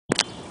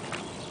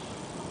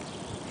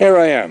Here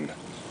I am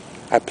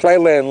at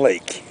Playland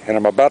Lake, and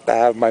I'm about to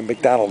have my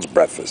McDonald's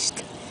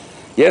breakfast.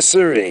 Yes,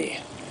 sirree.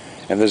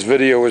 And this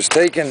video was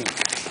taken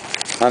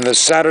on this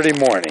Saturday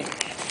morning,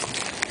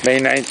 May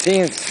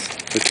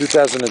 19th,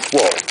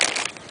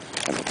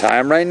 2012. And the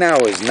time right now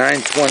is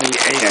 9:20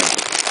 a.m.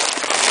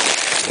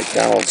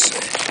 McDonald's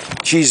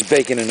cheese,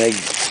 bacon, and egg.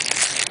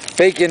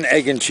 Bacon,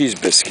 egg, and cheese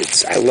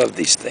biscuits. I love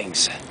these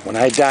things. When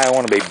I die, I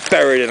want to be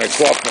buried in a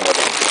coffin with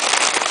them.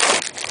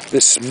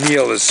 This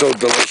meal is so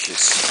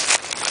delicious.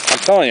 I'm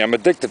telling you, I'm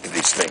addicted to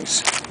these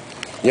things.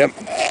 Yep.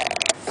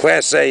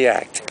 Class A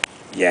act.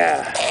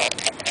 Yeah.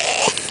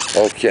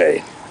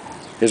 Okay.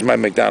 Here's my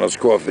McDonald's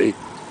coffee.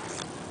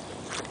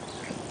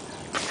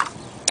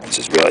 This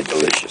is really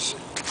delicious.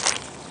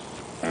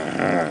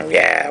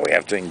 Yeah, we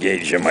have to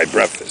engage in my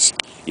breakfast.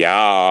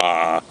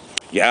 Yeah.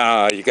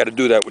 Yeah, you got to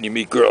do that when you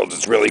meet girls.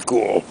 It's really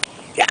cool.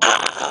 Yeah.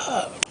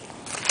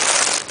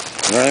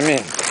 You know what I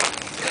mean?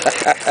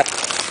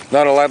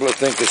 Not allowed to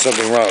think there's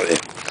something wrong with you.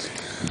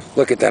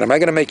 Look at that. Am I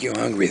going to make you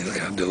hungry? Look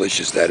how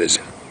delicious that is.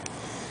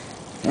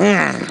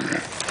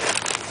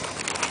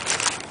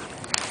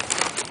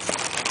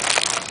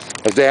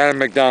 If they had a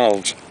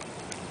McDonald's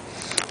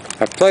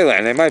at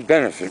Playland, they might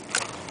benefit.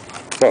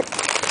 But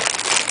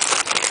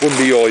wouldn't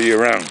be all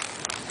year round.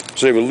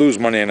 So they would lose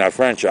money in that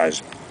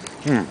franchise.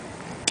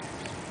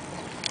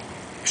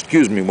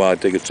 Excuse me while I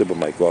take a sip of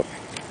my coffee.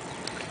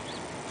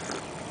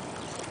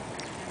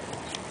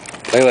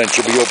 Playland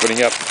should be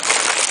opening up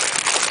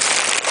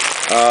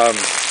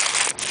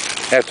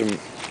after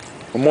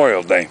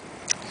Memorial Day.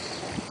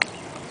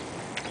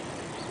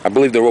 I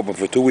believe they're open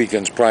for 2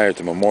 weekends prior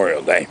to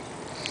Memorial Day.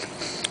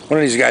 One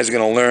of these guys is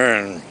going to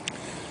learn,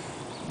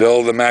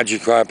 build a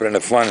magic carpet in a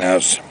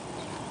funhouse.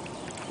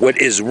 What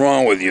is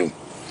wrong with you?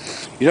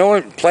 You know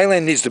what?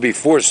 Playland needs to be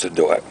forced to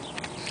do it.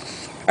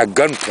 At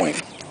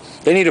gunpoint.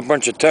 They need a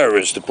bunch of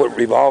terrorists to put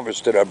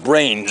revolvers to their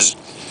brains.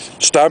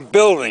 Start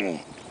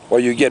building, or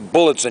you get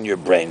bullets in your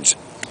brains.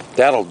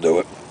 That'll do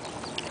it.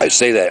 I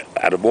say that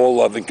out of all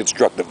love and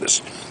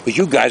constructiveness. But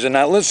you guys are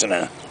not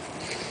listening.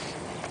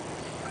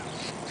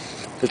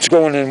 It's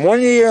going in one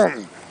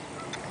ear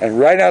and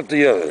right out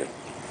the other.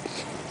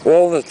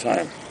 All the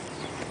time.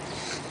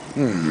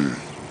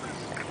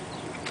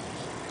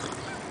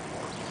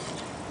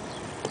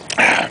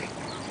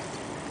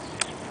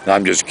 No,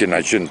 I'm just kidding.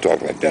 I shouldn't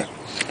talk like that.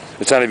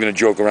 It's not even a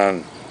joke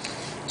around.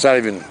 It's not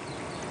even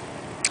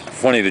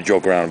funny to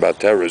joke around about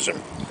terrorism.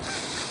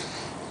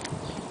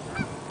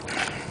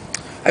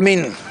 I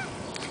mean,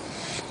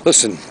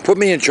 listen, put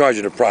me in charge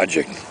of the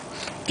project.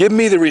 Give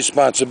me the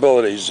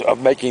responsibilities of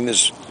making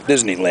this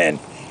Disneyland,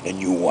 and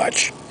you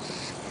watch.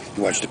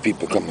 You watch the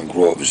people come in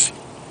groves.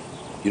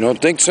 You don't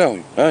think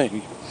so? All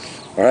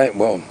right,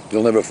 well,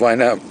 you'll never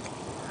find out.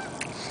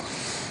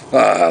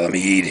 Let me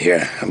eat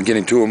here. I'm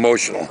getting too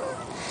emotional.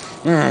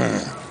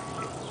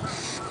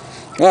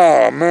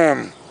 Oh,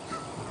 man.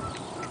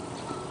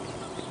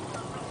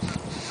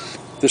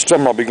 This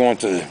summer I'll be going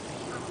to the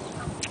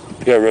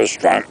Pier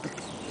restaurant.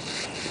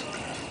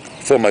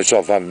 Fill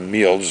myself having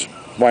meals.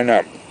 Why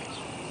not?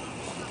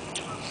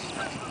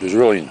 There's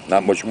really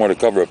not much more to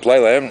cover at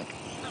Playland.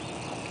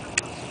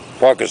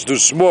 Park is too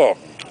small.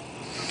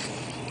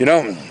 You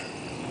know,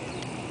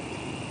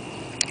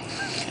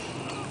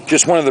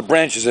 just one of the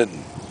branches at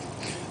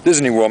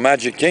Disney World,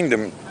 Magic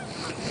Kingdom,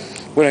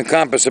 would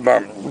encompass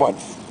about, what,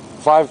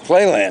 5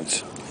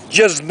 Playlands.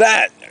 Just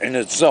that in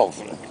itself.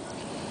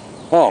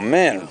 Oh,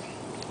 man.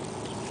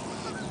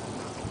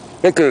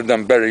 They could have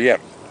done better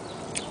yet.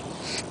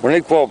 When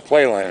they called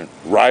Playland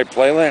Rye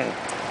Playland,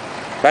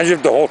 imagine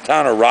if the whole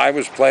town of Rye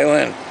was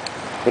Playland.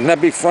 Wouldn't that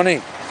be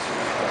funny?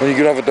 When you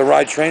get off at the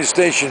Rye train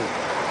station,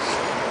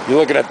 you're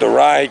looking at the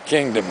Rye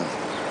Kingdom.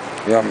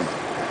 Yum.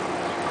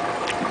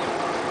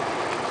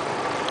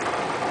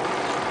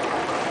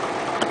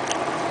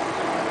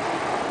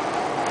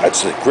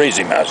 That's a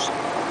crazy mess.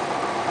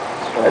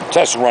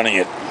 Tests running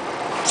it,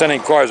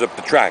 sending cars up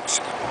the tracks.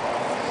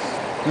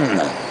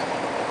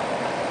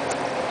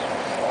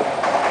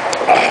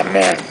 Oh,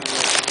 man.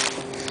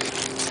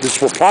 This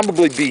will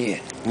probably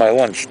be my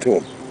lunch,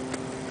 too.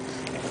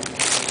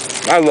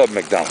 I love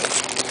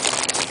McDonald's.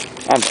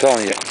 I'm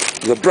telling you,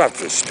 the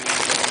breakfast.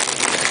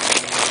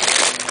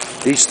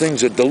 These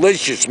things are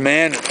delicious,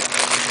 man.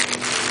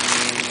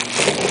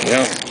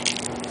 Yeah.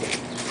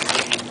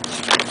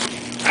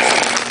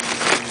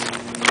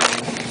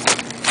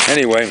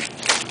 Anyway,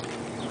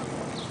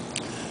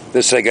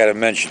 this I gotta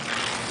mention.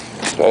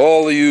 To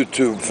all the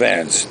YouTube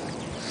fans,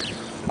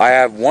 I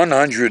have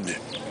 100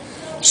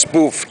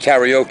 spoof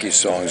karaoke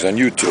songs on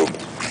YouTube.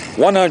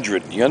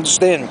 100, you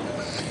understand?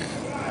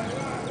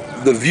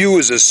 The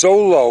views are so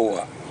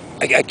low,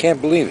 I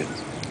can't believe it.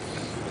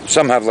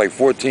 Some have like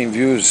 14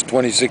 views,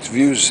 26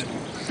 views.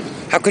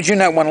 How could you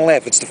not want to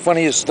laugh? It's the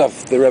funniest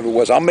stuff there ever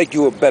was. I'll make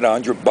you a bet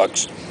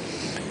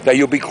 $100 that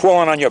you'll be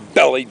crawling on your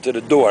belly to the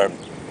door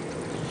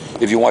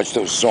if you watch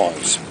those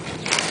songs.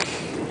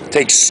 It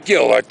takes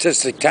skill,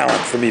 artistic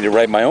talent for me to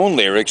write my own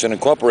lyrics and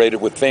incorporate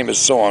it with famous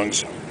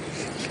songs.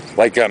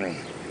 Like,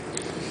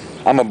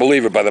 I'm a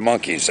Believer by the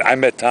Monkees. I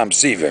Met Tom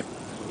Seaver.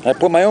 I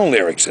put my own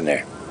lyrics in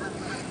there.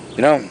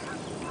 You know?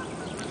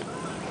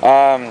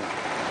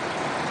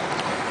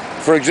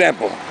 For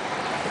example,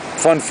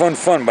 Fun, Fun,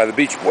 Fun by the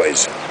Beach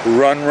Boys.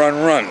 Run,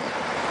 Run, Run.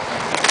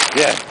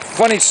 Yeah,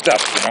 funny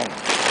stuff, you know?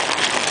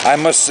 I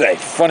must say,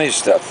 funny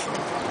stuff.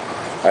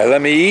 All right,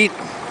 let me eat.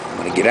 I'm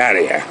gonna get out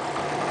of here.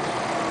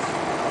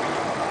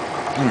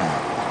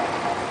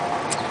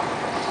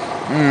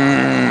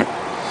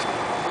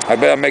 I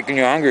bet I'm making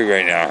you hungry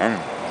right now, huh?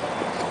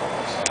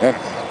 Yeah.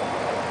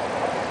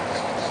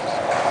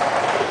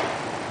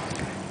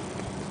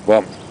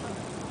 Well,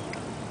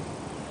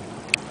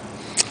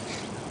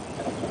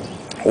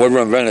 whoever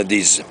invented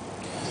these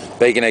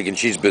bacon, egg, and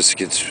cheese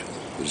biscuits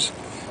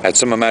had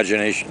some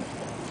imagination.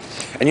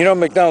 And you know,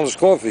 McDonald's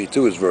coffee,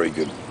 too, is very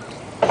good.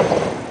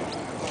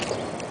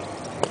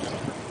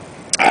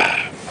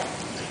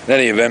 In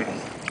any event,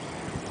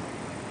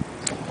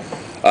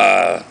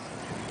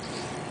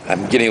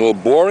 I'm getting a little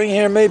boring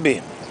here,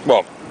 maybe.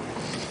 Well,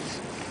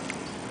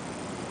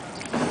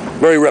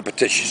 very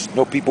repetitious.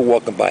 No people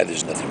walking by.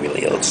 There's nothing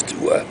really else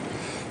to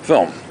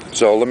film.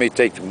 So let me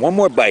take one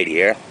more bite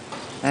here.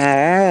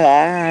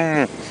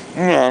 I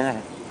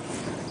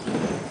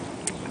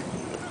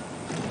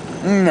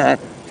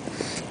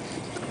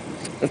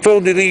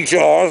told you these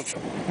jaws.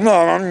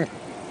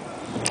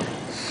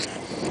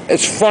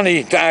 It's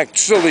funny to act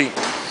silly.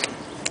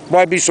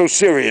 Why be so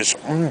serious?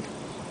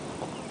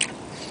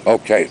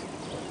 Okay.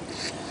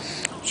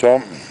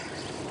 So,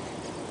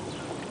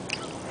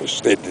 let's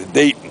state the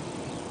date,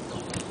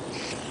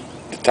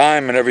 the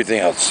time, and everything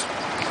else.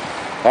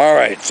 All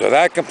right, so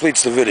that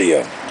completes the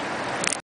video.